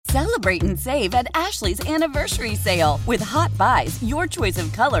Celebrate and save at Ashley's Anniversary Sale. With Hot Buys, your choice of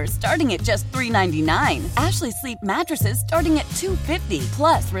colors starting at just $3.99. Ashley Sleep mattresses starting at $2.50.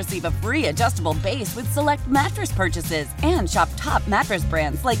 Plus, receive a free adjustable base with select mattress purchases. And shop top mattress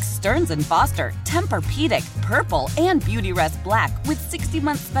brands like Stearns & Foster, Tempur-Pedic, Purple, and Beautyrest Black with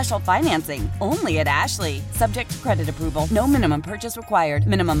 60-month special financing. Only at Ashley. Subject to credit approval. No minimum purchase required.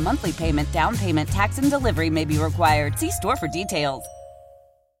 Minimum monthly payment, down payment, tax, and delivery may be required. See store for details.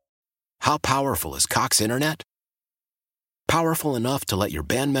 How powerful is Cox Internet? Powerful enough to let your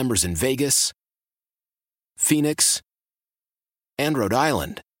band members in Vegas, Phoenix, and Rhode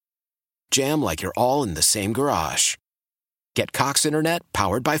Island jam like you're all in the same garage. Get Cox Internet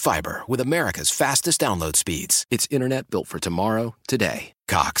powered by fiber with America's fastest download speeds. It's internet built for tomorrow, today.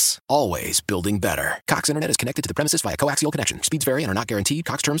 Cox, always building better. Cox Internet is connected to the premises via coaxial connection. Speeds vary and are not guaranteed.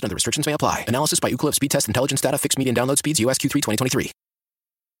 Cox terms and other restrictions may apply. Analysis by Ookla Speed Test Intelligence Data. Fixed median download speeds. US Q3 2023.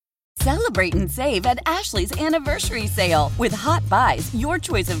 Celebrate and save at Ashley's Anniversary Sale. With Hot Buys, your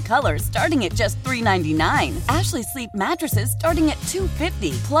choice of colors starting at just $3.99. Ashley Sleep mattresses starting at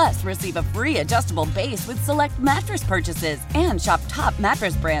 $2.50. Plus, receive a free adjustable base with select mattress purchases. And shop top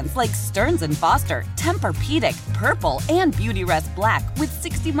mattress brands like Stearns & Foster, Tempur-Pedic, Purple, and Beautyrest Black with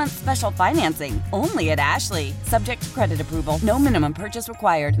 60-month special financing. Only at Ashley. Subject to credit approval. No minimum purchase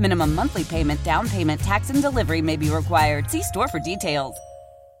required. Minimum monthly payment, down payment, tax, and delivery may be required. See store for details.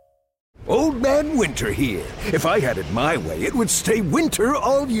 Old Man Winter here. If I had it my way, it would stay winter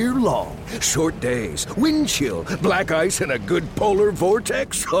all year long. Short days, wind chill, black ice, and a good polar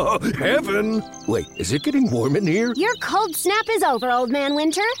vortex. Oh, heaven. Wait, is it getting warm in here? Your cold snap is over, Old Man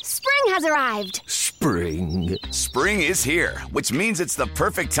Winter. Spring has arrived. Spring. Spring is here, which means it's the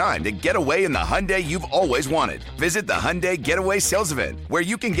perfect time to get away in the Hyundai you've always wanted. Visit the Hyundai Getaway Sales Event, where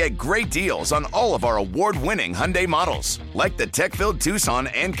you can get great deals on all of our award-winning Hyundai models, like the tech-filled Tucson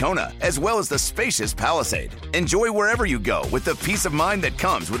and Kona, as well as the spacious Palisade. Enjoy wherever you go with the peace of mind that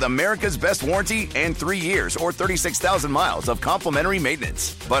comes with America's best warranty and 3 years or 36,000 miles of complimentary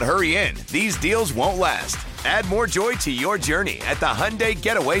maintenance. But hurry in, these deals won't last. Add more joy to your journey at the Hyundai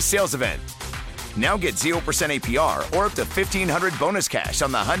Getaway Sales Event. Now get 0% APR or up to $1,500 bonus cash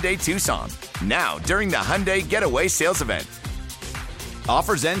on the Hyundai Tucson. Now, during the Hyundai Getaway Sales Event.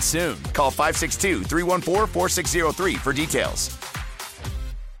 Offers end soon. Call 562-314-4603 for details.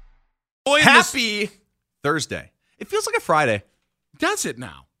 Happy Thursday. It feels like a Friday. Does it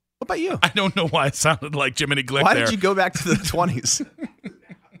now? What about you? I don't know why it sounded like Jiminy Glick Why there. did you go back to the 20s?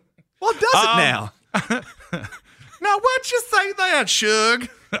 Well, it does it now. Now, what'd you say that, Shug?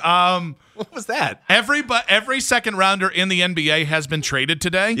 What was that? Every second rounder in the NBA has been traded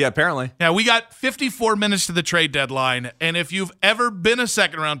today. Yeah, apparently. Now, we got 54 minutes to the trade deadline, and if you've ever been a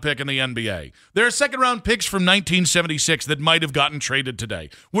second-round pick in the NBA, there are second-round picks from 1976 that might have gotten traded today.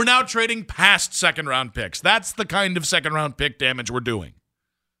 We're now trading past second-round picks. That's the kind of second-round pick damage we're doing.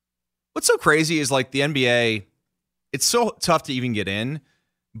 What's so crazy is, like, the NBA, it's so tough to even get in,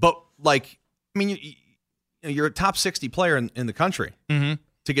 but, like, I mean, you're a top 60 player in the country to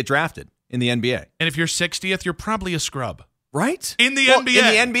get drafted in the NBA. And if you're 60th, you're probably a scrub. Right? In the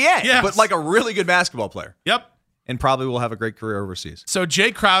NBA. In the NBA. Yes. But like a really good basketball player. Yep. And probably will have a great career overseas. So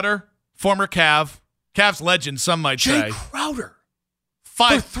Jay Crowder, former Cavs legend, some might say. Jay Crowder.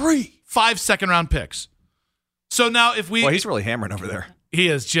 Five second-round picks. So now if we... Well, he's really hammering over there. He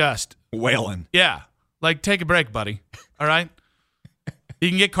is just... Wailing. Yeah. Like, take a break, buddy. All right? You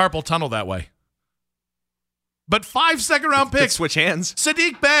can get carpal tunnel that way. But 5 second-round picks. Switch hands.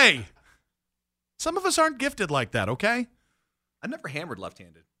 Saddiq Bey. Some of us aren't gifted like that, okay? I've never hammered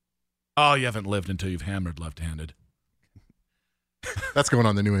left-handed. Oh, you haven't lived until you've hammered left-handed. That's going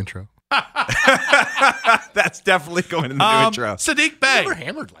on the new intro. That's definitely going in the new intro. Saddiq Bey. Never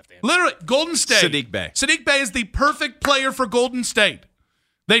hammered left-handed. Literally, Golden State. Saddiq Bey. Saddiq Bey is the perfect player for Golden State.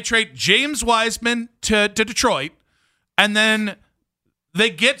 They trade James Wiseman to Detroit, and then they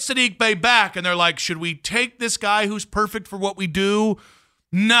get Saddiq Bey back, and they're like, should we take this guy who's perfect for what we do?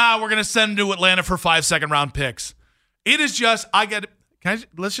 Nah, we're going to send him to Atlanta for 5 second-round picks. It is just,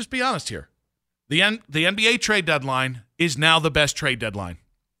 let's just be honest here. The NBA trade deadline is now the best trade deadline.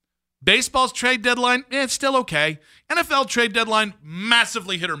 Baseball's trade deadline, it's still okay. NFL trade deadline,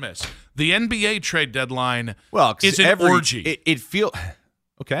 massively hit or miss. The NBA trade deadline is an orgy. It feels...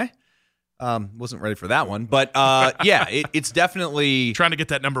 Okay. Wasn't ready for that one. But, yeah, it's definitely... Trying to get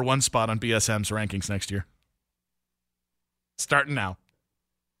that number 1 spot on BSM's rankings next year. Starting now.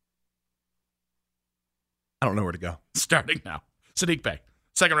 I don't know where to go. Starting now. Saddiq Bey.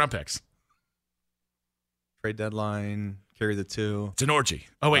 Second-round picks. Trade deadline, carry the 2. It's an orgy.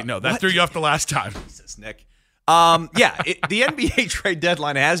 Oh, wait, no. That threw you off the last time. Jesus, Nick. The NBA trade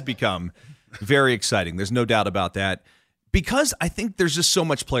deadline has become very exciting. There's no doubt about that, because I think there's just so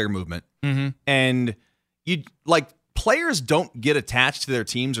much player movement, and players don't get attached to their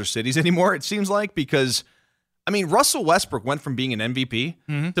teams or cities anymore. It seems like, because Russell Westbrook went from being an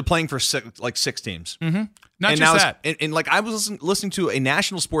MVP to playing for six teams. Not just that. And I was listening to a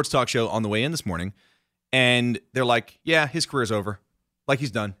national sports talk show on the way in this morning, and they're like, "Yeah, his career's over. Like,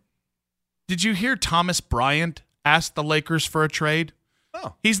 he's done." Did you hear Thomas Bryant ask the Lakers for a trade?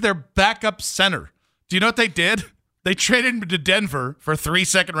 Oh. He's their backup center. Do you know what they did? They traded him to Denver for 3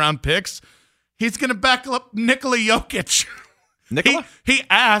 second-round picks. He's going to back up Nikola Jokic. Nikola? He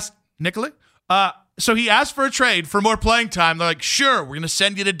asked, Nikola? So he asked for a trade for more playing time. They're like, sure, we're going to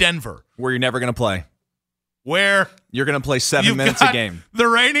send you to Denver. Where you're never going to play. Where you're going to play 7 minutes a game. The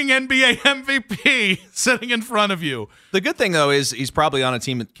reigning NBA MVP sitting in front of you. The good thing, though, is he's probably on a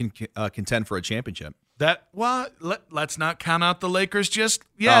team that can contend for a championship. Let's not count out the Lakers just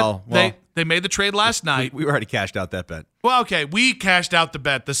yet. Oh, well, they made the trade last night. We already cashed out that bet. Well, okay, we cashed out the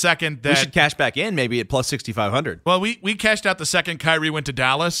bet the second that we should cash back in, maybe at plus 6,500. Well, we cashed out the second Kyrie went to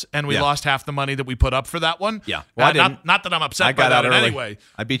Dallas, and we lost half the money that we put up for that one. Yeah, well, I didn't. Not that I'm upset I got by that out early. anyway.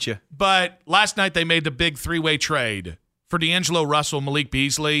 I beat you. But last night they made the big 3-way trade for D'Angelo Russell, Malik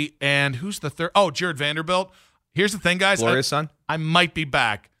Beasley, and who's the third? Oh, Jared Vanderbilt. Here's the thing, guys. Gloria's son. I might be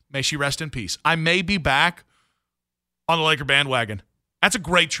back. May she rest in peace. I may be back on the Laker bandwagon. That's a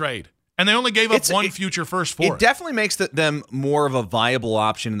great trade. And they only gave up one future first for it. It definitely makes them more of a viable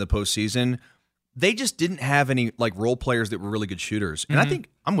option in the postseason. They just didn't have any role players that were really good shooters. And I think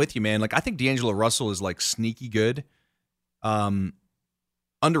I'm with you, man. I think D'Angelo Russell is sneaky good,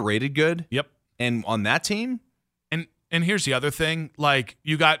 underrated good. Yep. And on that team. And here's the other thing.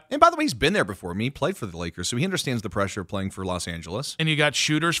 You got. And by the way, he's been there before. He played for the Lakers, so he understands the pressure of playing for Los Angeles. And you got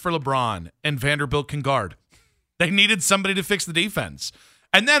shooters for LeBron, and Vanderbilt can guard. They needed somebody to fix the defense.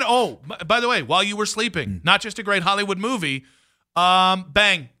 And then, by the way, while you were sleeping, not just a great Hollywood movie,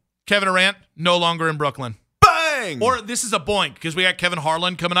 bang, Kevin Durant, no longer in Brooklyn. Bang! Or this is a boink, because we got Kevin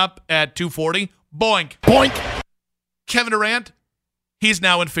Harlan coming up at 2:40. Boink. Boink. Kevin Durant, he's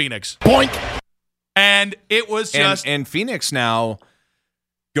now in Phoenix. Boink. And it was just... And Phoenix now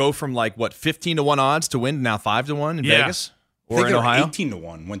go from 15-1 odds to win, now 5-1 in Vegas? Or in Ohio?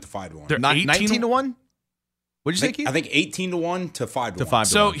 18-1, went to 5-1. They're Not 19-1? What'd you say, Keith? I think 18-1 to 5-1. To 5-1.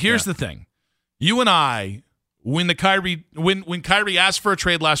 So here's the thing. You and I, when Kyrie asked for a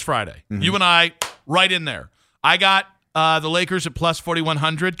trade last Friday, you and I, right in there. I got the Lakers at plus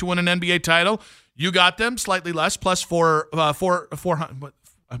 4,100 to win an NBA title. You got them slightly less, plus 400. What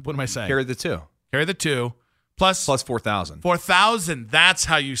am I saying? Carry the 2. Carry the 2. Plus 4,000. 4,000. That's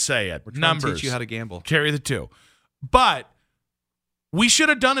how you say it. We're trying Numbers. to teach you how to gamble. Carry the 2. But we should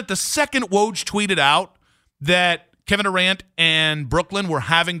have done it the second Woj tweeted out that Kevin Durant and Brooklyn were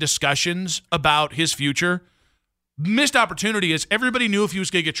having discussions about his future. Missed opportunity is everybody knew if he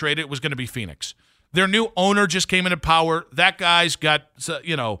was going to get traded, it was going to be Phoenix. Their new owner just came into power. That guy's got,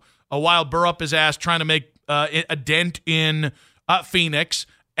 a wild burr up his ass trying to make a dent in Phoenix,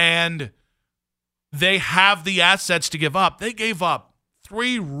 and they have the assets to give up. They gave up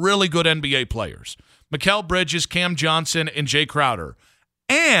 3 really good NBA players, Mikal Bridges, Cam Johnson, and Jay Crowder,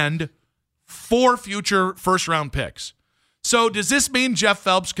 and 4 future first-round picks. So does this mean Jeff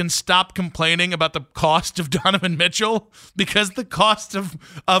Phelps can stop complaining about the cost of Donovan Mitchell? Because the cost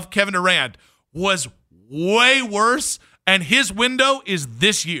of Kevin Durant was way worse, and his window is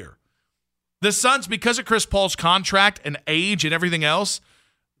this year. The Suns, because of Chris Paul's contract and age and everything else,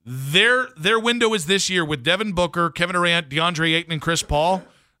 their window is this year with Devin Booker, Kevin Durant, DeAndre Ayton, and Chris Paul.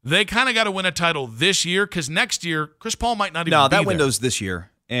 They kind of got to win a title this year because next year, Chris Paul might not even be there. No, that window's this year.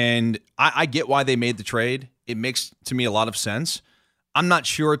 And I get why they made the trade. It makes, to me, a lot of sense. I'm not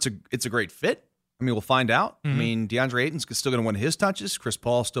sure it's a great fit. I mean, we'll find out. Mm-hmm. I mean, DeAndre Ayton's still going to win his touches. Chris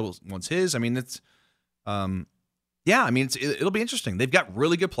Paul still wants his. I mean, it'll be interesting. They've got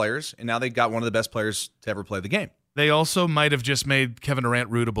really good players, and now they've got one of the best players to ever play the game. They also might have just made Kevin Durant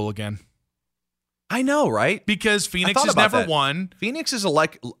rootable again. I know, right? Because Phoenix has never won. Phoenix is a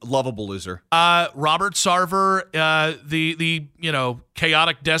lovable loser. Robert Sarver, the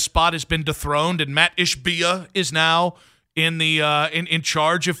chaotic despot, has been dethroned, and Matt Ishbia is now in the in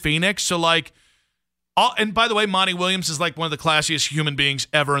charge of Phoenix. So and by the way, Monty Williams is one of the classiest human beings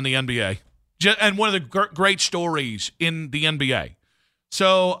ever in the NBA, and one of the great stories in the NBA.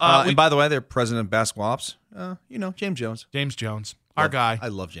 So, and by the way, their president of basketball ops, James Jones. James Jones. Our guy. I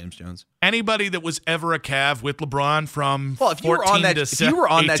love James Jones. Anybody that was ever a Cav with LeBron from if you were on that, if you were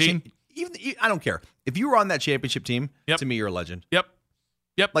on 18, I don't care. If you were on that championship team, to me, you're a legend. Yep.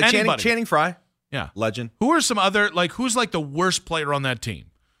 Like Channing Frye. Yeah. Legend. Who are some other, who's like the worst player on that team?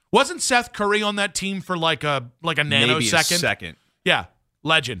 Wasn't Seth Curry on that team for like a nanosecond? Maybe a second. Yeah.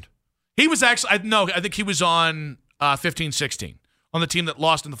 Legend. He was actually, I think he was on 15-16 on the team that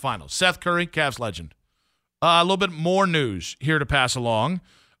lost in the finals. Seth Curry, Cavs legend. A little bit more news here to pass along.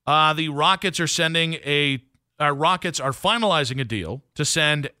 The Rockets are finalizing a deal to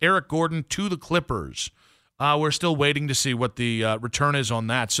send Eric Gordon to the Clippers. We're still waiting to see what the return is on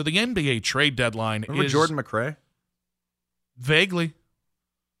that. So the NBA trade deadline Remember is Jordan McRae? Vaguely.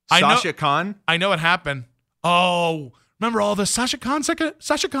 Sasha Khan? I know it happened. Oh, remember all the Sasha Khan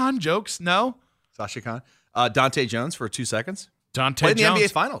jokes? No? Sasha Khan. Dante Jones for 2 seconds. Dante Played in Jones. the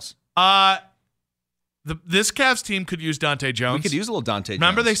NBA Finals. This Cavs team could use Dante Jones. We could use a little Dante Jones.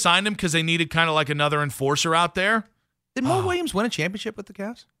 Remember they signed him because they needed kind of like another enforcer out there? Did Mo Williams win a championship with the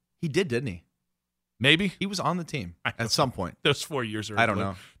Cavs? He did, didn't he? Maybe. He was on the team at some point. Those 4 years are I don't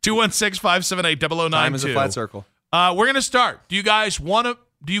know. 216-578-0092. Time is a flat circle. We're going to start. Do you guys want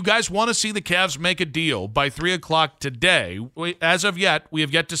to see the Cavs make a deal by 3 o'clock today? As of yet, we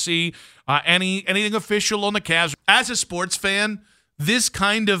have yet to see anything official on the Cavs. As a sports fan, this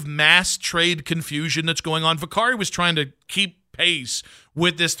kind of mass trade confusion that's going on, Vicari was trying to keep pace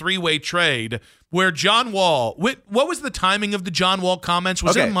with this three-way trade where John Wall, what was the timing of the John Wall comments?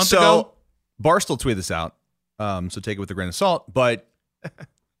 Was it a month ago? Barstool tweeted this out, so take it with a grain of salt, but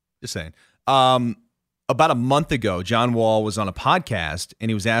just saying. About a month ago, John Wall was on a podcast,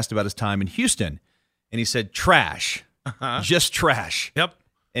 and he was asked about his time in Houston, and he said, trash, just trash. Yep.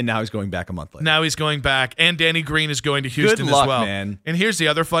 And now he's going back a month later. Now he's going back, and Danny Green is going to Houston Good luck, as well. Man. And here's the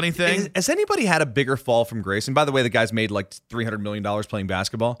other funny thing. Has anybody had a bigger fall from grace? And by the way, the guy's made like $300 million playing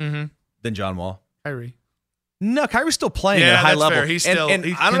basketball than John Wall. Kyrie. No, Kyrie's still playing at a high level. Fair. He's still, and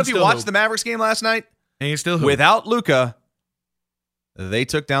I don't know if you watched the Mavericks game last night. And he's still hooping. Without Luka, they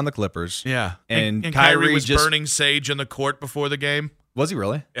took down the Clippers. Yeah. And Kyrie was just burning sage in the court before the game. Was he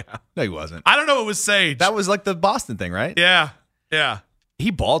really? Yeah. No, he wasn't. I don't know. It was sage. That was like the Boston thing, right? Yeah. Yeah. He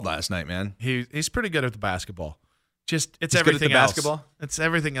balled last night, man. He's pretty good at the basketball. It's He's everything good at the else. basketball? It's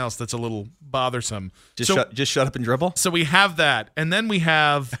everything else that's a little bothersome. Just shut up and dribble. So we have that, and then we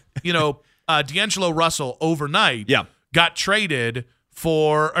have D'Angelo Russell overnight. Yeah. Got traded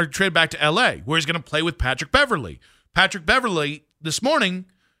back to LA, where he's going to play with Patrick Beverley. Patrick Beverley this morning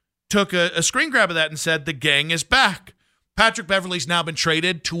took a screen grab of that and said the gang is back. Patrick Beverley's now been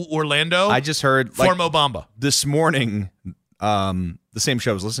traded to Orlando. I just heard for Mo Bamba this morning. The same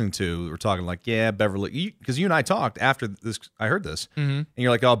show I was listening to, we were talking like, yeah, Beverley, because you and I talked after this. I heard this, and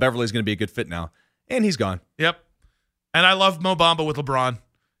you're like, oh, Beverley's going to be a good fit now, and he's gone. Yep. And I love Mo Bamba with LeBron,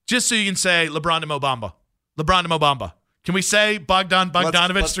 just so you can say LeBron to Mo Bamba, LeBron to Mo Bamba. Can we say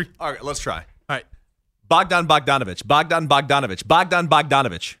Bogdanovich? All right, let's try. All right. Bogdanovich, Bogdan Bogdanovich,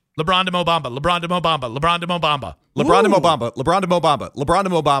 LeBron to Mo Bamba, LeBron to Mo Bamba, LeBron to Mo Bamba, LeBron to Mo Bamba, LeBron to Mo Bamba, LeBron to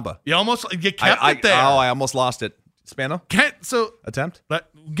Mo Bamba. You kept it there. I almost lost it. Spano? Attempt?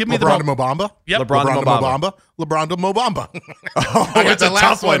 Give me LeBron to Mo Bamba. Yep. LeBron to Mo Bamba. LeBron to Mo Bamba. Oh, it's a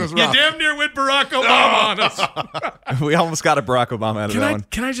tough one. You damn near went Barack Obama on us. We almost got a Barack Obama out of that one.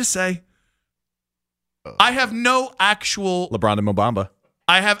 Can I just say, I have no actual LeBron to Mo Bamba.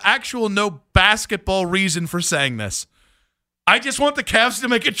 I have no basketball reason for saying this. I just want the Cavs to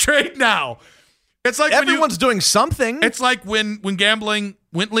make a trade now. It's like everyone's doing something. It's like when gambling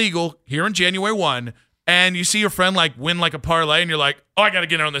went legal here in January 1, and you see your friend like win like a parlay, and you're like, oh, I got to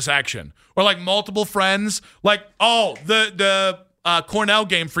get in on this action. Or like multiple friends, like, oh, the Cornell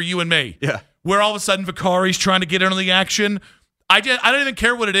game for you and me. Yeah. Where all of a sudden Vicari's trying to get in on the action. I don't even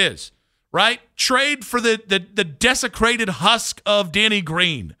care what it is, right? Trade for the desecrated husk of Danny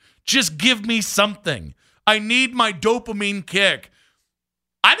Green. Just give me something. I need my dopamine kick.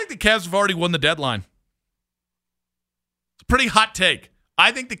 I think the Cavs have already won the deadline. It's a pretty hot take.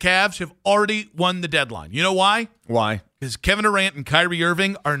 I think the Cavs have already won the deadline. You know why? Why? Because Kevin Durant and Kyrie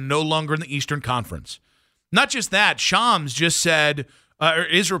Irving are no longer in the Eastern Conference. Not just that, Shams just said, or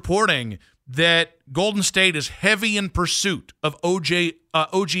is reporting that Golden State is heavy in pursuit of OG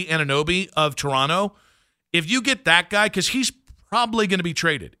Anunoby of Toronto. If you get that guy, because he's probably going to be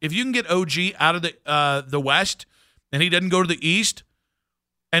traded. If you can get OG out of the West and he doesn't go to the East,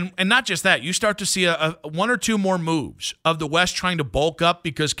 and not just that, you start to see a one or two more moves of the West trying to bulk up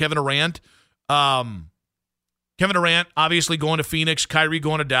because Kevin Durant obviously going to Phoenix, Kyrie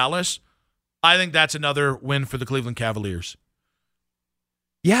going to Dallas. I think that's another win for the Cleveland Cavaliers.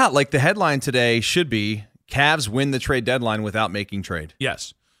 Yeah, like the headline today should be Cavs win the trade deadline without making trade.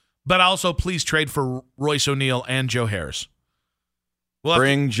 Yes. But also please trade for Royce O'Neal and Joe Harris.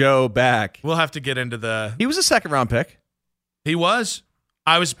 Bring Joe back. We'll have to get into He was a second-round pick. He was.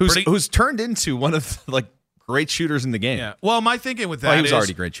 who's turned into one of the, great shooters in the game. Yeah. Well, my thinking with that he was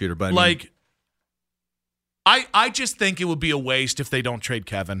already a great shooter, but I just think it would be a waste if they don't trade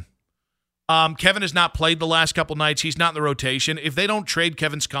Kevin. Kevin has not played the last couple nights. He's not in the rotation. If they don't trade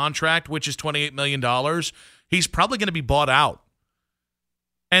Kevin's contract, which is $28 million, he's probably going to be bought out.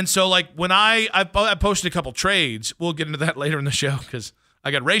 And so, when I posted a couple trades, we'll get into that later in the show because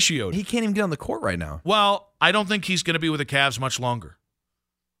I got ratioed. He can't even get on the court right now. Well, I don't think he's going to be with the Cavs much longer.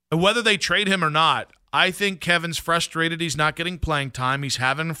 And whether they trade him or not, I think Kevin's frustrated. He's not getting playing time. He's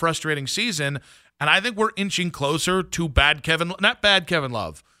having a frustrating season. And I think we're inching closer to frustrated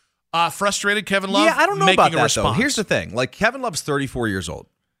Kevin Love. Yeah, I don't know about that, though. Here's the thing. Kevin Love's 34 years old.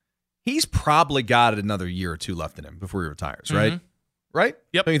 He's probably got another year or two left in him before he retires, right? Right?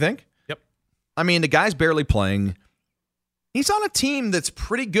 Yep. Don't you think? Yep. I mean, the guy's barely playing. He's on a team that's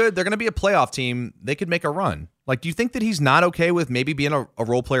pretty good. They're going to be a playoff team. They could make a run. Do you think that he's not okay with maybe being a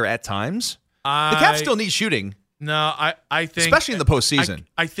role player at times? The Cavs still need shooting. No, I think... Especially in the postseason.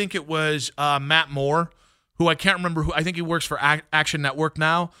 I think it was Matt Moore, who I can't remember who... I think he works for Action Network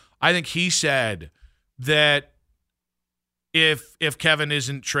now. I think he said that if Kevin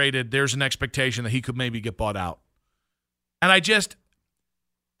isn't traded, there's an expectation that he could maybe get bought out. And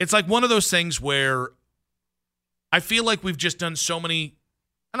it's like one of those things where I feel like we've just done so many,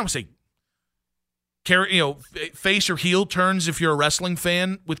 I don't want to say, face or heel turns if you're a wrestling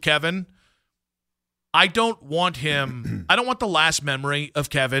fan with Kevin. I don't want the last memory of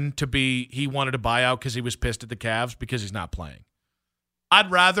Kevin to be he wanted to buy out because he was pissed at the Cavs because he's not playing. I'd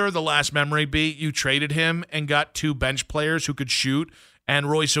rather the last memory be you traded him and got two bench players who could shoot, and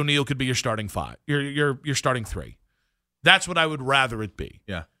Royce O'Neal could be your starting five, your starting three. That's what I would rather it be.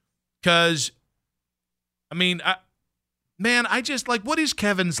 Yeah. Because, I just what is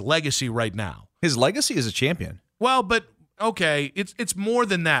Kevin's legacy right now? His legacy is a champion. Well, but okay, it's more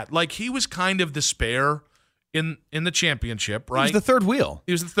than that. He was kind of the spare in the championship, right? He was the third wheel.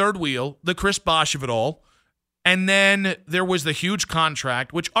 He was the third wheel, the Chris Bosh of it all. And then there was the huge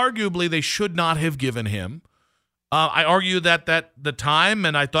contract, which arguably they should not have given him. I argued that the time,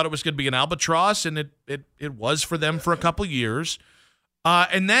 and I thought it was going to be an albatross, and it was for them for a couple years.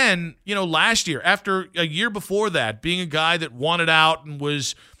 And then, last year, after a year before that, being a guy that wanted out and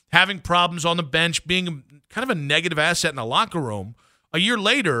was having problems on the bench, being kind of a negative asset in the locker room, a year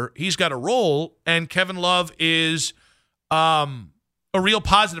later, he's got a role, and Kevin Love is a real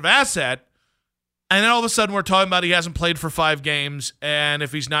positive asset. And then all of a sudden, we're talking about he hasn't played for 5 games, and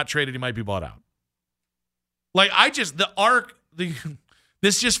if he's not traded, he might be bought out.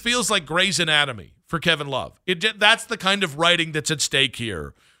 This just feels like Grey's Anatomy for Kevin Love. That's the kind of writing that's at stake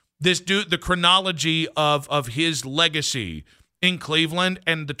here. The chronology of his legacy in Cleveland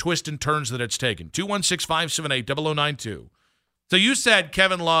and the twists and turns that it's taken. 216-578-0092. So you said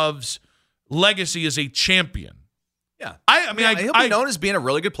Kevin Love's legacy is a champion. Yeah. He'll be known as being a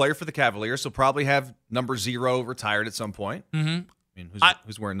really good player for the Cavaliers. He'll probably have number 0 retired at some point. Mm-hmm.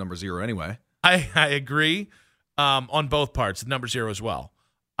 Who's wearing number 0 anyway? I agree on both parts, number 0 as well.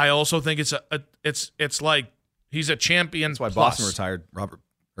 I also think it's like he's a champion. That's why plus. Boston retired Robert,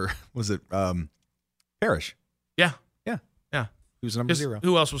 or was it Parrish? Yeah. He was number 0.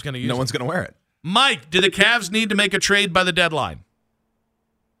 Who else was going to use No it? one's going to wear it. Mike, do the Cavs need to make a trade by the deadline?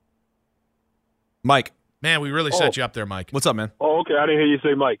 Mike. Man, we really set you up there, Mike. What's up, man? Oh, okay. I didn't hear you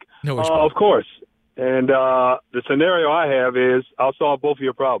say Mike. No, of course. And the scenario I have is I'll solve both of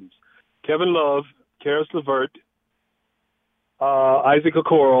your problems. Kevin Love, Karis LeVert, Isaac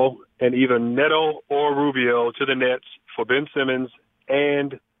Okoro, and either Neto or Rubio to the Nets for Ben Simmons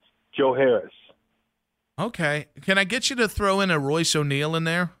and Joe Harris. Okay. Can I get you to throw in a Royce O'Neal in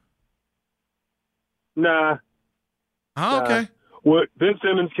there? Nah. Oh, okay. Well, Ben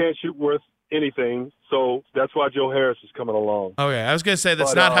Simmons can't shoot worth anything, so that's why Joe Harris is coming along. Okay, I was going to say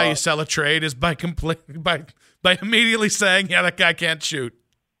that's not how you sell a trade, is by immediately saying, yeah, that guy can't shoot.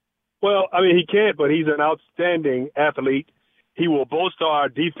 Well, he can't, but he's an outstanding athlete. He will bolster our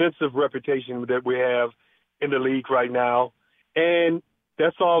defensive reputation that we have in the league right now, and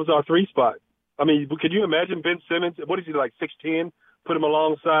that solves our 3 spot. Could you imagine Ben Simmons? What is he, 6'10"? Put him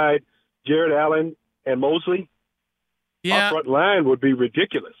alongside Jared Allen and Mosley? Yeah. Our front line would be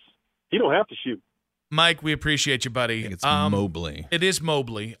ridiculous. He don't have to shoot. Mike, we appreciate you, buddy. I think it's Mobley. It is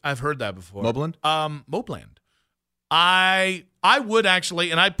Mobley. I've heard that before. Mobland? Mobland. I would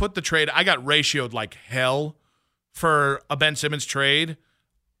actually, and I put the trade, I got ratioed like hell for a Ben Simmons trade.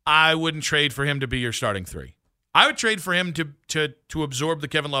 I wouldn't trade for him to be your starting 3. I would trade for him to absorb the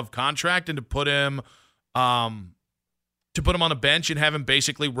Kevin Love contract and to put him on a bench and have him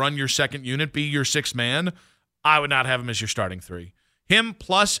basically run your second unit, be your 6th man. I would not have him as your starting 3. him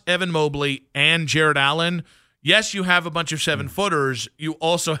plus Evan Mobley and Jared Allen, yes, you have a bunch of 7-footers. You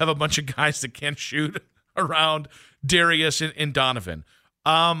also have a bunch of guys that can't shoot around Darius and Donovan.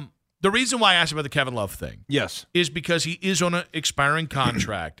 The reason why I asked about the Kevin Love thing is because he is on an expiring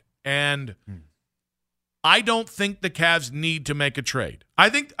contract, and I don't think the Cavs need to make a trade. I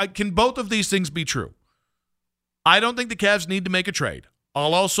think can both of these things be true? I don't think the Cavs need to make a trade.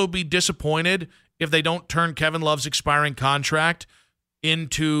 I'll also be disappointed if they don't turn Kevin Love's expiring contract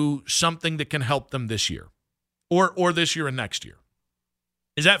into something that can help them this year or this year and next year.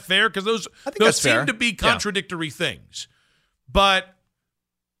 Is that fair? Because those seem to be contradictory things. But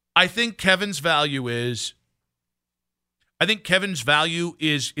I think Kevin's value is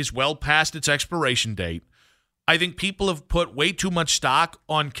well past its expiration date. I think people have put way too much stock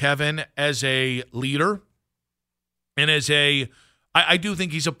on Kevin as a leader and I do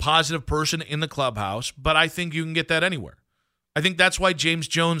think he's a positive person in the clubhouse, but I think you can get that anywhere. I think that's why James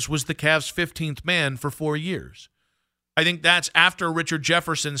Jones was the Cavs' 15th man for 4 years. I think that's after Richard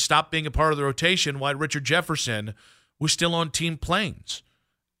Jefferson stopped being a part of the rotation, why Richard Jefferson was still on team planes,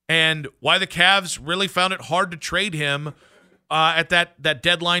 and why the Cavs really found it hard to trade him at that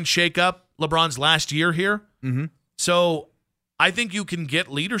deadline shakeup, LeBron's last year here. Mm-hmm. So I think you can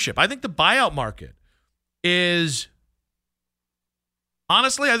get leadership. I think the buyout market is...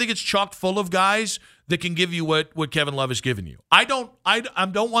 Honestly, I think it's chock full of guys that can give you what Kevin Love has given you. I don't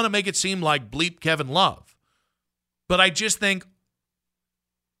want to make it seem like bleep Kevin Love, but I just think,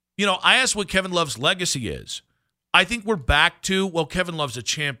 I asked what Kevin Love's legacy is. I think we're back to, well, Kevin Love's a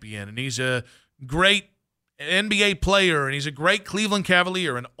champion, and he's a great NBA player, and he's a great Cleveland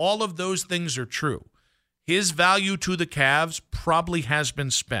Cavalier, and all of those things are true. His value to the Cavs probably has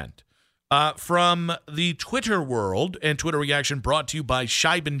been spent. From the Twitter world, and Twitter reaction brought to you by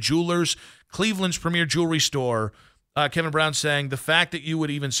Scheiben Jewelers, Cleveland's premier jewelry store. Kevin Brown saying, the fact that you would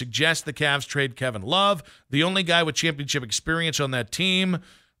even suggest the Cavs trade Kevin Love, the only guy with championship experience on that team,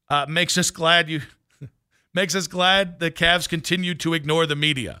 makes us glad the Cavs continue to ignore the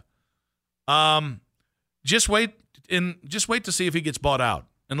media. Just wait to see if he gets bought out.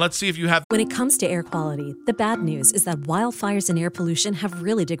 And let's see if you have... When it comes to air quality, the bad news is that wildfires and air pollution have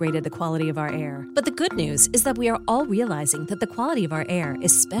really degraded the quality of our air. But the good news is that we are all realizing that the quality of our air,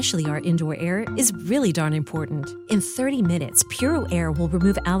 especially our indoor air, is really darn important. In 30 minutes, Puro Air will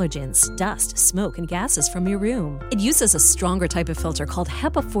remove allergens, dust, smoke, and gases from your room. It uses a stronger type of filter called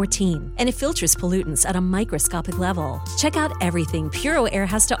HEPA 14, and it filters pollutants at a microscopic level. Check out everything Puro Air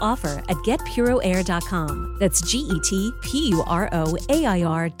has to offer at getpuroair.com. That's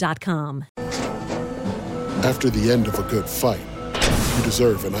GETPUROAIR.com. After the end of a good fight, you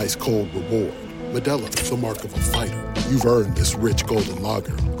deserve an ice-cold reward. Modelo is the mark of a fighter. You've earned this rich golden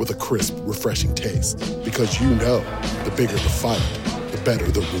lager with a crisp, refreshing taste. Because you know, the bigger the fight, the better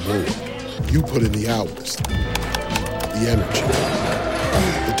the reward. You put in the hours, the energy,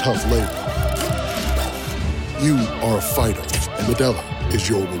 the tough labor. You are a fighter, and Modelo is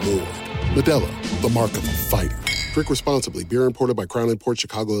your reward. Modelo, the mark of a fighter. Drink responsibly. Beer imported by Crown Imports,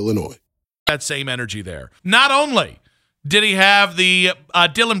 Chicago, Illinois. That same energy there. Not only did he have the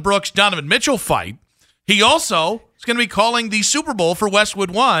Dylan Brooks-Donovan Mitchell fight, he also is going to be calling the Super Bowl for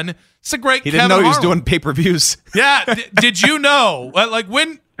Westwood One. It's a great He didn't know he was doing pay-per-views. Yeah. Did you know? All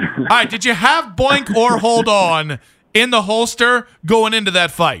right, did you have Boink or Hold On in the holster going into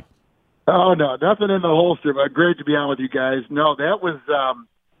that fight? Oh, no, nothing in the holster, but great to be on with you guys. No, that was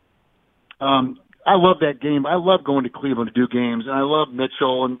I love that game. I love going to Cleveland to do games, and I love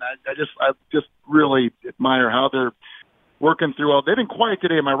Mitchell, and I just really admire how they're working through all. They've been quiet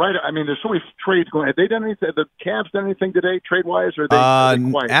today. Am I right? I mean, there's so many trades going. Have they done anything? The Cavs done anything today, trade wise, or are they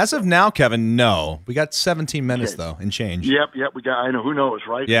quiet? As of now, Kevin, no. We got 17 minutes though, and change. Yep. We got. I know. Who knows,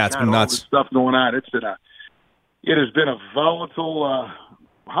 right? Yeah, it's been nuts. Stuff going on. It has been a volatile.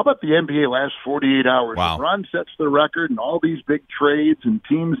 How about the NBA last 48 hours? Wow. LeBron sets the record, and all these big trades and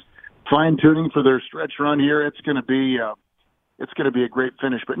teams fine-tuning for their stretch run here. It's going to be a great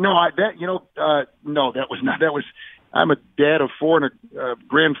finish. But no, that was not. That was. I'm a dad of 4 and a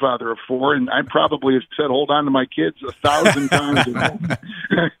grandfather of 4, and I probably have said "hold on" to my kids 1,000 times.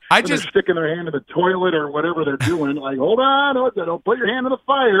 They're sticking their hand in the toilet or whatever they're doing. Like, hold on, don't put your hand in the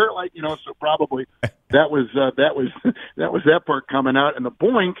fire. So probably that was that part coming out. And the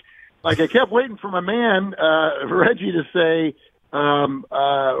Boink, I kept waiting for my man Reggie to say,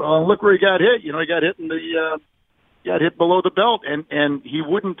 well, look where he got hit. He got hit got hit below the belt, and he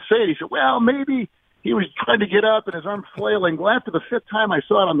wouldn't say it. He said, well, maybe he was trying to get up and his arm flailing. Well, after the 5th time I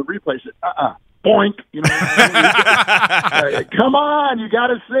saw it on the replay, I said, Boink. Come on, you got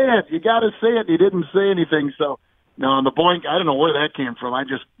to say it. You got to say it. He didn't say anything. So No, and the boink, I don't know where that came from. I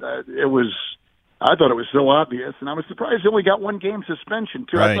thought it was so obvious, and I was surprised they only got 1 game suspension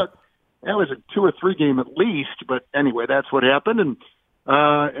too. Right. I thought that was a 2 or 3 game at least, but anyway, that's what happened, and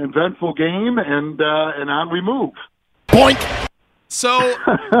eventful game, and on we move. Boink. So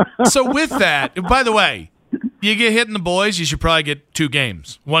with that, by the way, you get hit in the boys, you should probably get 2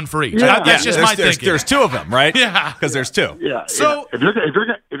 games, 1 for each. Yeah. That's just my thinking. There's 2 of them, right? Yeah, because there's 2. Yeah. So if you're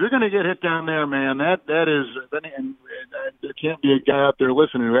going to get hit down there, man, that is, and there can't be a guy out there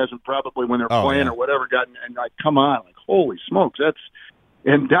listening who hasn't probably when they're playing or whatever gotten and like, come on, like holy smokes,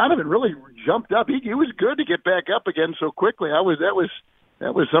 and Donovan really jumped up. He was good to get back up again so quickly. That was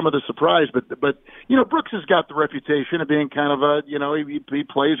some of the surprise, but Brooks has got the reputation of being kind of a he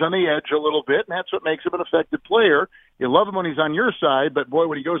plays on the edge a little bit, and that's what makes him an effective player. You love him when he's on your side, but boy,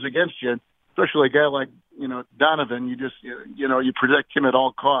 when he goes against you, especially a guy like Donovan, you just you protect him at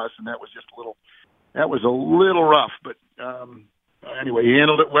all costs, and that was a little rough. But anyway, he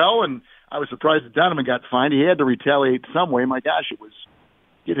handled it well, and I was surprised that Donovan got fined. He had to retaliate some way. My gosh,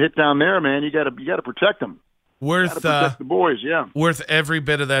 get hit down there, man. You got to protect him. Worth the boys, yeah. Worth every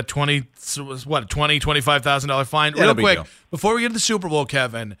bit of that $25,000 fine. Yeah, Real quick, before we get to the Super Bowl,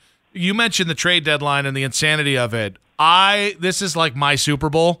 Kevin, you mentioned the trade deadline and the insanity of it. This is like my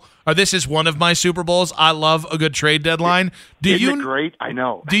Super Bowl, or this is one of my Super Bowls. I love a good trade deadline. Isn't it great? I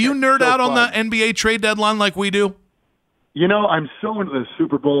know. Do you nerd so out fun. on the NBA trade deadline like we do? I'm so into the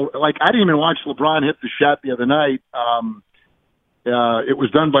Super Bowl. Like I didn't even watch LeBron hit the shot the other night. It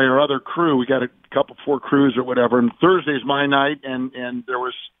was done by our other crew. We got a couple, 4 crews or whatever. And Thursday's my night, and there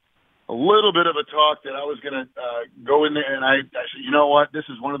was a little bit of a talk that I was going to go in there. And I said, you know what? This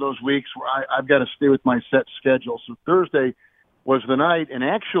is one of those weeks where I've got to stay with my set schedule. So Thursday was the night, and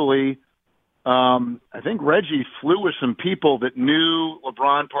actually, I think Reggie flew with some people that knew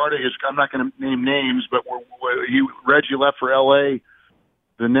LeBron. Part of his, I'm not going to name names, but Reggie left for L.A.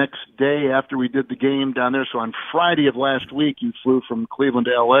 the next day after we did the game down there. So on Friday of last week, he flew from Cleveland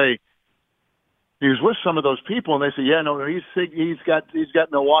to L.A. He was with some of those people, and they said, "Yeah, no, he's got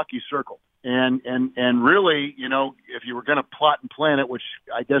Milwaukee circled." And really, if you were going to plot and plan it, which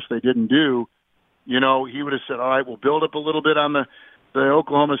I guess they didn't do, he would have said, "All right, we'll build up a little bit on the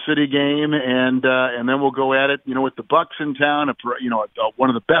Oklahoma City game, and then we'll go at it, with the Bucks in town, one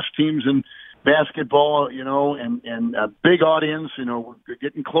of the best teams in basketball, and a big audience, we're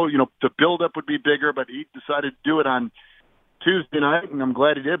getting close, the build-up would be bigger, but he decided to do it on Tuesday night, and I'm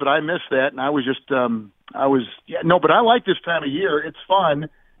glad he did, but I missed that, and I was just, but I like this time of year. It's fun.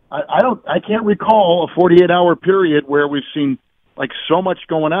 I can't recall a 48-hour period where we've seen, like, so much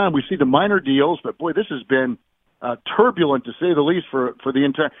going on. We see the minor deals, but boy, this has been turbulent, to say the least, for the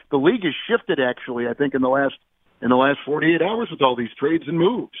entire, the league has shifted, actually, I think, in the last 48 hours with all these trades and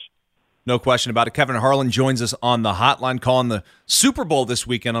moves. No question about it. Kevin Harlan joins us on the hotline, calling the Super Bowl this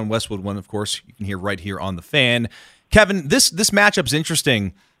weekend on Westwood One. Of course, you can hear right here on The Fan. Kevin, this matchup's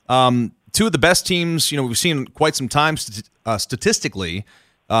interesting. 2 of the best teams, we've seen quite some time statistically.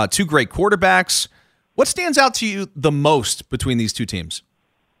 2 great quarterbacks. What stands out to you the most between these 2 teams?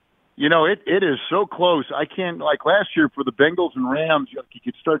 It is so close. I can't, like last year for the Bengals and Rams, you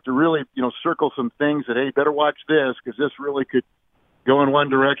could start to really, circle some things that, hey, better watch this because this really could go in one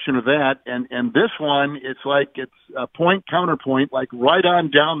direction or that. And this one, it's like it's a point, counterpoint, like right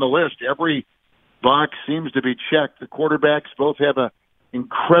on down the list. Every box seems to be checked. The quarterbacks both have a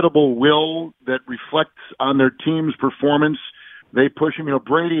incredible will that reflects on their team's performance. They push him.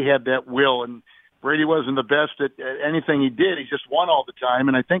 Brady had that will, and Brady wasn't the best at anything he did. He just won all the time,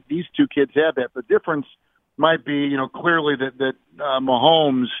 and I think these 2 kids have that. The difference might be, clearly that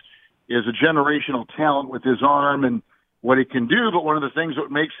Mahomes is a generational talent with his arm and what he can do, but one of the things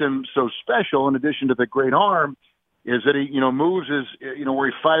that makes him so special, in addition to the great arm, is that he, moves his, where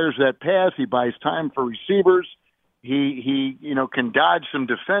he fires that pass, he buys time for receivers, he can dodge some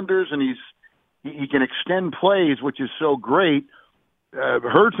defenders, and he can extend plays, which is so great.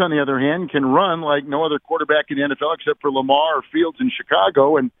 Hurts, on the other hand, can run like no other quarterback in the NFL except for Lamar or Fields in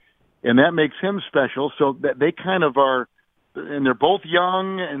Chicago, and that makes him special. So that they kind of are, and they're both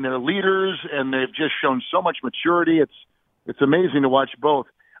young, and they're leaders, and they've just shown so much maturity. It's amazing to watch both.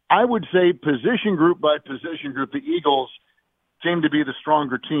 I would say position group by position group, the Eagles seem to be the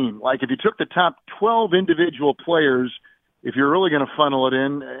stronger team. Like if you took the top 12 individual players, if you're really going to funnel it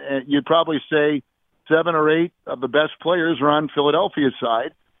in, you'd probably say 7 or 8 of the best players are on Philadelphia's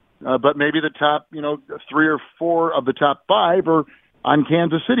side, but maybe the top, 3 or 4 of the top 5 are on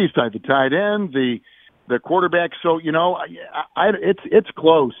Kansas City's side. The tight end, the quarterback. So it's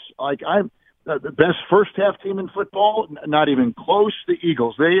close. Like the best first half team in football, not even close. The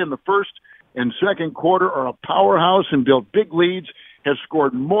Eagles. They in the first and second quarter are a powerhouse and built big leads, have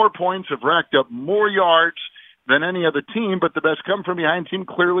scored more points, have racked up more yards than any other team, but the best come from behind team,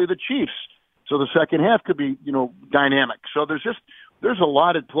 clearly the Chiefs. So the second half could be, dynamic. So there's a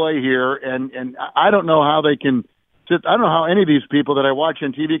lot at play here, and I don't know how they can sit. I don't know how any of these people that I watch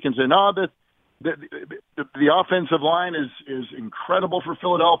on TV can say, no, the offensive line is incredible for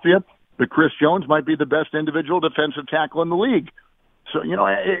Philadelphia, but Chris Jones might be the best individual defensive tackle in the league. So,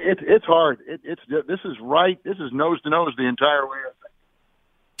 it's hard. This is nose to nose the entire way, I think.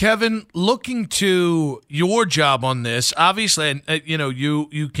 Kevin, looking to your job on this, obviously,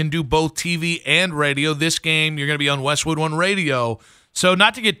 you can do both TV and radio. This game, you're going to be on Westwood One Radio. So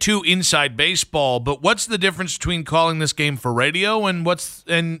not to get too inside baseball, but what's the difference between calling this game for radio and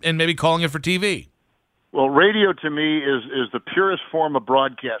maybe calling it for TV? Well, radio to me is the purest form of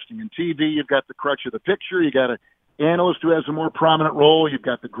broadcasting. In TV, you've got the crutch of the picture. You got an analyst who has a more prominent role. You've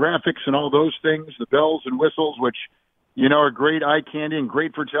got the graphics and all those things, the bells and whistles, which are great eye candy and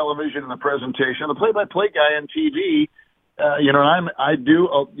great for television and the presentation. The play-by-play guy on TV, I do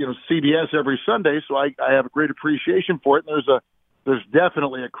CBS every Sunday, so I have a great appreciation for it. And there's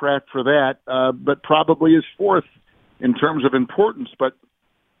definitely a crack for that, but probably is fourth in terms of importance. But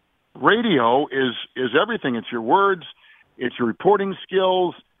radio is everything. It's your words, it's your reporting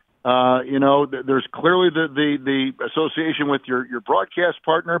skills. There's clearly the association with your broadcast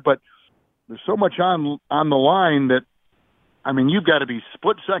partner, but there's so much on the line that, you've got to be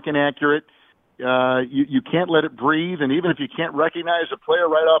split-second accurate. You can't let it breathe, and even if you can't recognize a player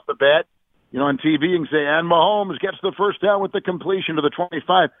right off the bat, on TV you can say, and Mahomes gets the first down with the completion to the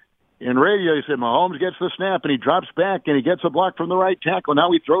 25. In radio, you say, Mahomes gets the snap, and he drops back, and he gets a block from the right tackle.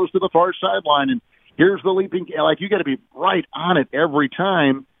 Now he throws to the far sideline, and here's the leaping. You got to be right on it every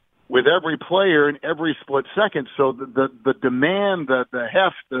time with every player in every split second. So the demand, the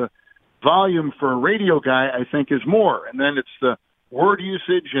heft, the volume for a radio guy, I think, is more. And then it's the word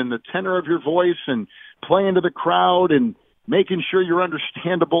usage and the tenor of your voice and playing to the crowd and making sure you're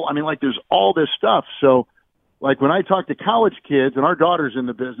understandable. There's all this stuff. So, when I talk to college kids, and our daughter's in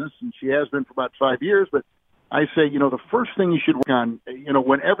the business, and she has been for about 5 years, but I say, the first thing you should work on,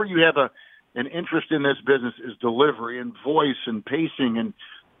 whenever you have an interest in this business is delivery and voice and pacing and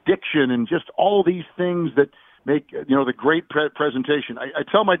diction and just all these things that make, the great presentation. I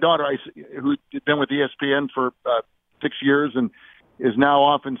tell my daughter, who's been with ESPN for 6 years and is now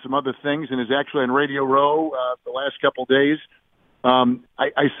off in some other things and is actually on Radio Row the last couple of days,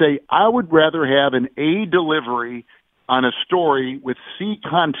 I say I would rather have an A delivery on a story with C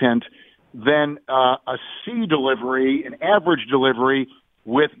content than a C delivery, an average delivery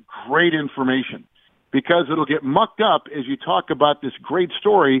with great information, because it'll get mucked up as you talk about this great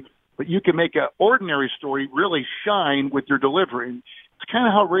story, but you can make an ordinary story really shine with your delivery. It's kind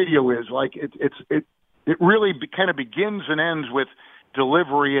of how radio is. It really kind of begins and ends with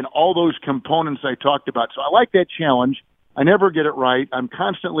delivery and all those components I talked about. So I like that challenge. I never get it right. I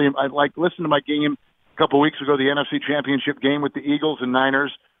listened to my game a couple of weeks ago, the NFC Championship game with the Eagles and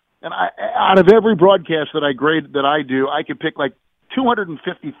Niners. And out of every broadcast that I do, I could pick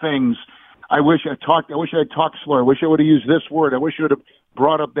 250 things. I wish I had talked slower. I wish I would have used this word. I wish I would have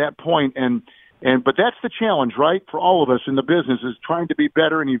brought up that point. But that's the challenge, right? For all of us in the business is trying to be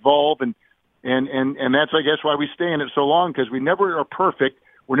better and evolve. And that's, I guess, why we stay in it so long, because we never are perfect.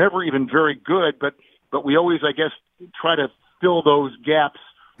 We're never even very good, but we always, I guess, try to fill those gaps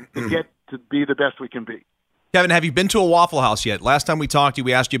to get to be the best we can be. Kevin, have you been to a Waffle House yet? Last time we talked to you,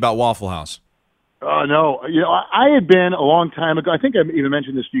 we asked you about Waffle House. No. I had been a long time ago. I think I even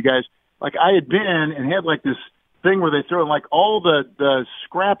mentioned this to you guys. I had been and had this thing where they throw all the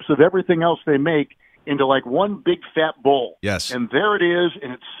scraps of everything else they make into one big fat bowl. Yes. And there it is,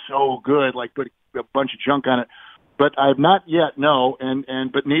 and it's so good, put a bunch of junk on it. But I've not yet, no,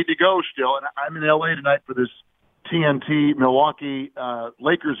 but need to go still. And I'm in LA tonight for this TNT Milwaukee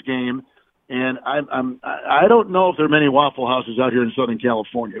Lakers game, and I don't know if there are many Waffle Houses out here in Southern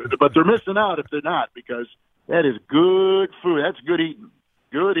California, but they're missing out if they're not, because that is good food. That's good eating.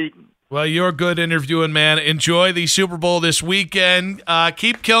 Good eating. Well, you're good interviewing, man. Enjoy the Super Bowl this weekend.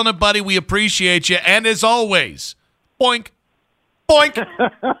 Keep killing it, buddy. We appreciate you. And as always, boink, boink.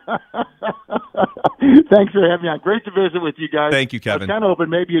 Thanks for having me on. Great to visit with you guys. Thank you, Kevin. I was kind of hoping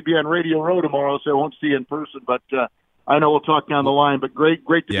maybe you'd be on Radio Row tomorrow, so I won't see you in person. But I know we'll talk down the line. But great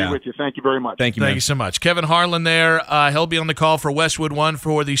to be with you. Thank you very much. Thank you, man. Thank you so much. Kevin Harlan there. He'll be on the call for Westwood One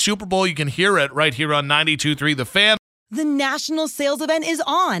for the Super Bowl. You can hear it right here on 92.3 The Fan. The national sales event is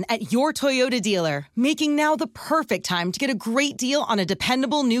on at your Toyota dealer, making now the perfect time to get a great deal on a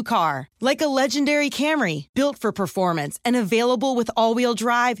dependable new car. Like a legendary Camry, built for performance and available with all-wheel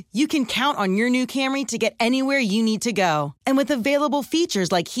drive, you can count on your new Camry to get anywhere you need to go. And with available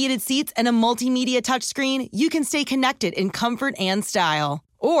features like heated seats and a multimedia touchscreen, you can stay connected in comfort and style.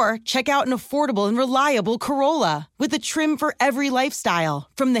 Or check out an affordable and reliable Corolla with a trim for every lifestyle.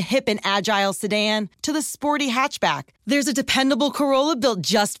 From the hip and agile sedan to the sporty hatchback, there's a dependable Corolla built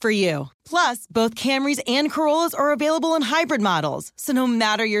just for you. Plus, both Camrys and Corollas are available in hybrid models, so no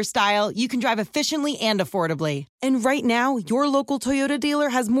matter your style, you can drive efficiently and affordably. And right now, your local Toyota dealer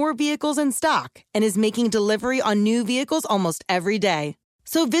has more vehicles in stock and is making delivery on new vehicles almost every day.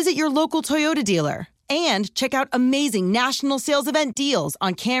 So visit your local Toyota dealer. And check out amazing national sales event deals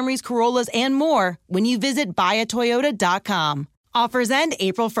on Camrys, Corollas, and more when you visit buyatoyota.com. Offers end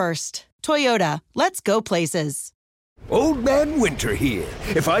April 1st. Toyota, let's go places. Old Man Winter here.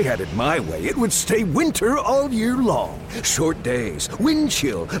 If I had it my way, it would stay winter all year long. Short days, wind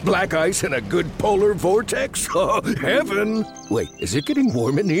chill, black ice, and a good polar vortex. Oh, heaven. Wait, is it getting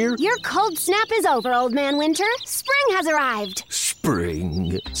warm in here? Your cold snap is over, Old Man Winter. Spring has arrived.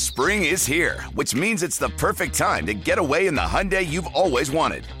 Spring. Spring is here, which means it's the perfect time to get away in the Hyundai you've always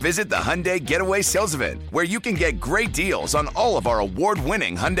wanted. Visit the Hyundai Getaway Sales Event, where you can get great deals on all of our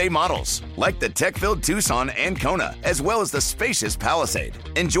award-winning Hyundai models, like the tech-filled Tucson and Kona, as well as the spacious Palisade.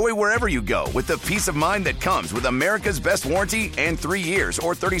 Enjoy wherever you go with the peace of mind that comes with America's best warranty and 3 years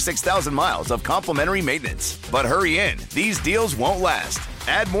or 36,000 miles of complimentary maintenance. But hurry in, these deals won't last.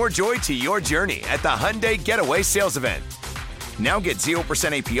 Add more joy to your journey at the Hyundai Getaway Sales Event. Now get 0%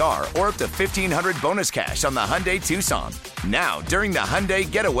 APR or up to $1,500 bonus cash on the Hyundai Tucson. Now, during the Hyundai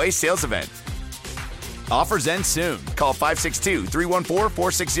Getaway Sales Event. Offers end soon. Call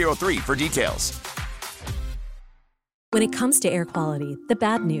 562-314-4603 for details. When it comes to air quality, the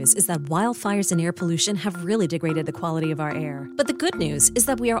bad news is that wildfires and air pollution have really degraded the quality of our air. But the good news is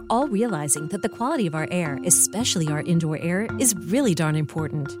that we are all realizing that the quality of our air, especially our indoor air, is really darn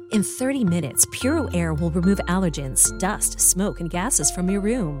important. In 30 minutes, Puro Air will remove allergens, dust, smoke, and gases from your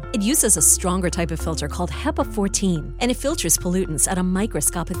room. It uses a stronger type of filter called HEPA 14, and it filters pollutants at a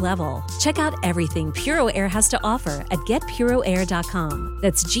microscopic level. Check out everything Puro Air has to offer at getpuroair.com.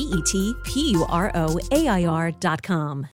 That's GETPUROAIR.com.